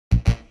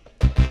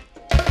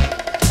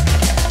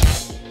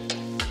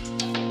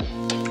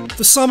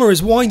The summer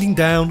is winding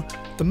down,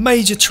 the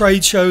major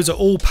trade shows are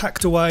all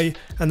packed away,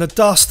 and the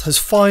dust has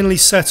finally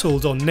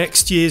settled on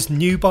next year's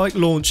new bike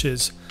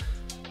launches.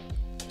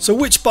 So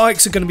which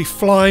bikes are going to be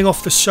flying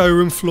off the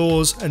showroom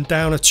floors and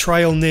down a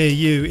trail near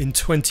you in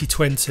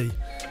 2020?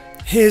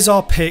 Here's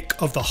our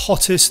pick of the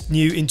hottest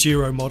new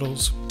Enduro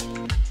models.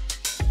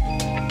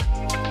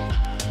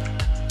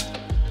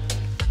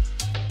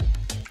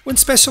 When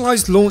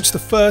Specialized launched the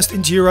first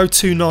Enduro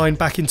 2.9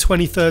 back in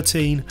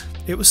 2013,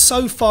 it was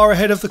so far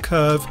ahead of the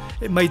curve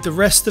it made the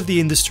rest of the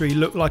industry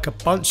look like a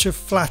bunch of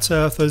flat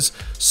earthers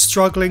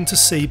struggling to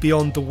see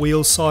beyond the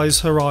wheel size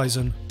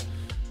horizon.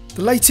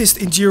 The latest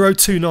Enduro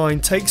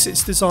 2.9 takes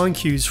its design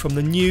cues from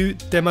the new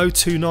Demo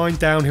 2.9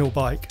 downhill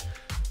bike,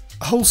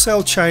 a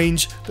wholesale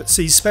change that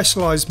sees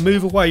Specialized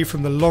move away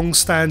from the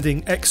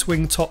long-standing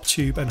X-wing top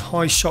tube and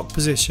high shock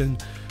position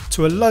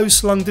to a low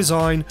slung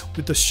design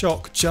with the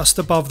shock just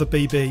above the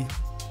BB.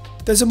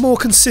 There's a more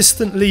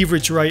consistent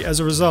leverage rate as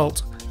a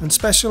result, and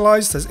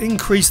Specialized has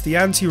increased the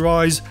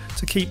anti-rise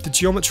to keep the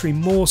geometry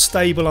more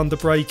stable under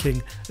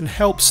braking and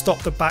help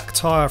stop the back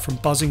tyre from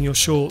buzzing your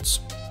shorts.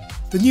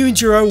 The new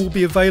Enduro will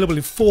be available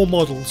in 4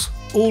 models,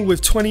 all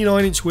with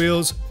 29-inch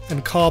wheels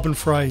and carbon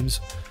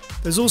frames.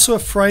 There's also a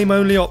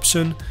frame-only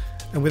option,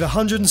 and with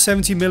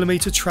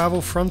 170mm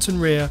travel front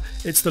and rear,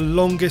 it's the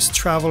longest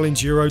travel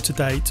Enduro to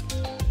date.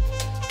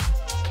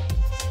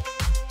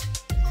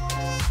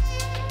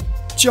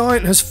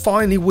 Giant has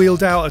finally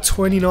wheeled out a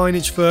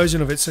 29-inch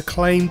version of its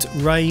acclaimed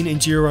Rain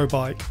Enduro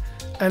bike,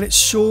 and it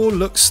sure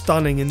looks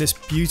stunning in this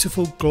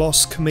beautiful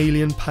gloss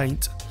chameleon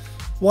paint.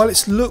 While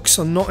its looks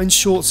are not in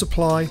short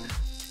supply,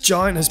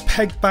 Giant has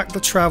pegged back the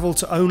travel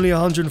to only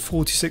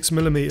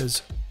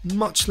 146mm,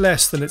 much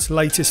less than its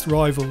latest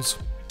rivals.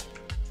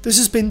 This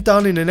has been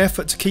done in an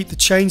effort to keep the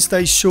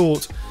chainstays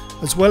short,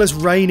 as well as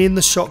rein in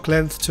the shock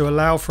length to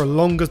allow for a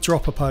longer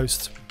dropper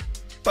post.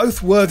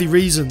 Both worthy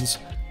reasons,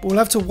 but we'll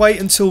have to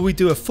wait until we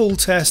do a full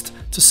test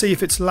to see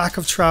if its lack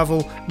of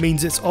travel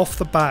means it's off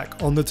the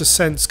back on the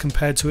descents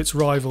compared to its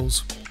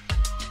rivals.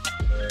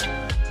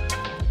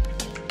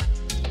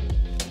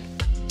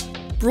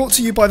 Brought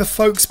to you by the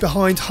folks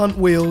behind Hunt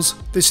Wheels,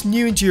 this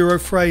new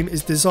Enduro frame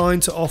is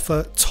designed to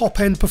offer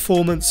top-end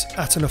performance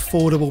at an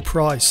affordable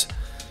price.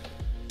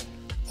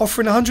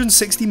 Offering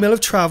 160mm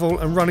of travel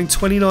and running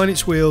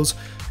 29-inch wheels,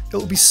 it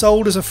will be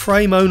sold as a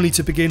frame only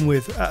to begin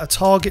with at a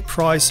target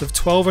price of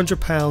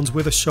 £1,200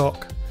 with a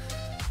shock.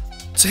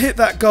 To hit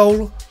that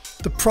goal,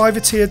 the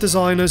privateer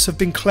designers have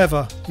been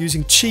clever,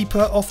 using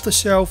cheaper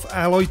off-the-shelf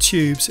alloy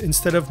tubes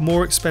instead of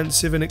more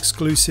expensive and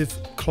exclusive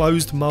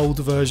closed mould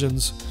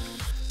versions.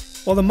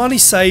 While the money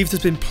saved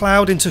has been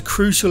ploughed into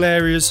crucial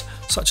areas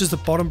such as the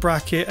bottom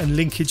bracket and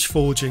linkage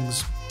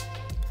forgings.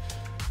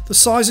 The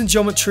size and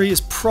geometry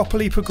is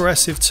properly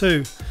progressive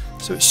too,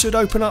 so it should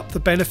open up the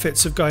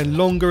benefits of going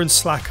longer and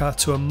slacker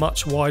to a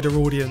much wider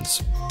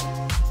audience.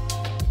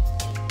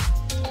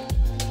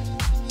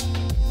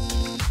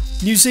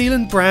 New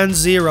Zealand brand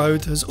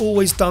Zerode has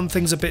always done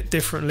things a bit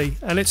differently,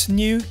 and its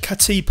new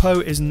Katipo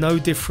is no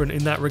different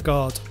in that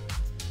regard.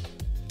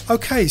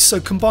 Okay, so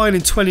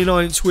combining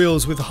 29-inch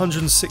wheels with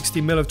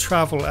 160mm of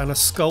travel and a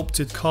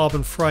sculpted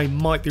carbon frame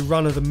might be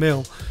run of the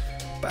mill,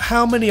 but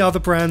how many other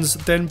brands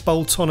then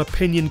bolt on a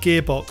pinion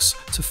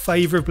gearbox to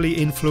favourably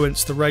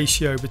influence the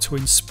ratio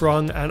between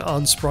sprung and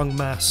unsprung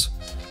mass?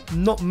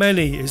 Not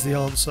many is the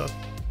answer.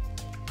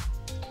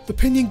 The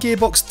pinion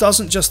gearbox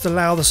doesn't just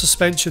allow the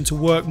suspension to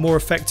work more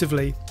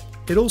effectively,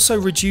 it also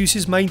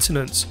reduces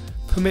maintenance,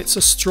 permits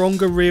a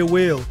stronger rear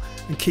wheel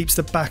and keeps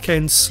the back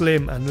end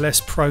slim and less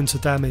prone to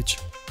damage.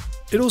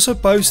 It also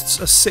boasts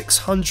a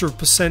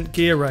 600%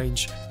 gear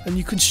range, and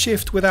you can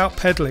shift without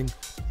pedalling,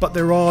 but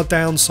there are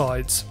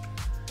downsides.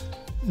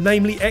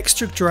 Namely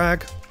extra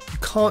drag, you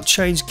can't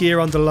change gear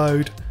under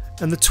load,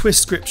 and the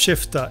twist grip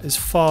shifter is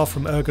far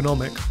from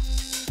ergonomic.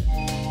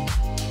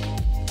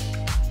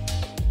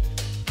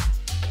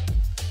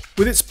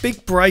 With its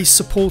big brace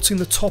supporting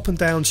the top and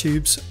down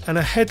tubes, and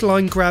a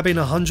headline grabbing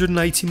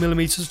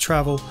 180mm of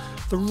travel,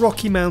 the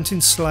Rocky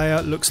Mountain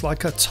Slayer looks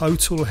like a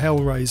total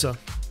hellraiser.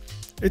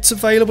 It's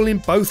available in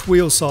both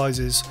wheel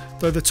sizes,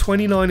 though the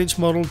 29-inch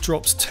model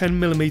drops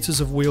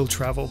 10mm of wheel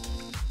travel.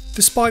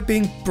 Despite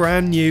being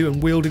brand new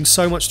and wielding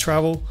so much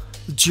travel,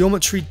 the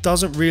geometry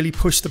doesn't really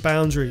push the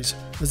boundaries,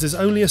 as there's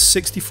only a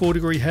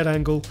 64° head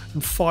angle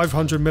and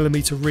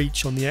 500mm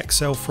reach on the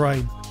XL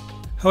frame.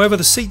 However,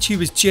 the seat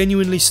tube is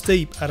genuinely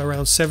steep at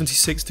around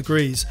 76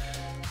 degrees,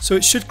 so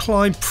it should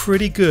climb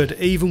pretty good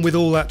even with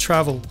all that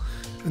travel,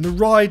 and the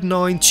Ride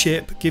 9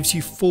 chip gives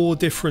you 4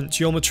 different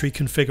geometry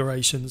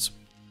configurations.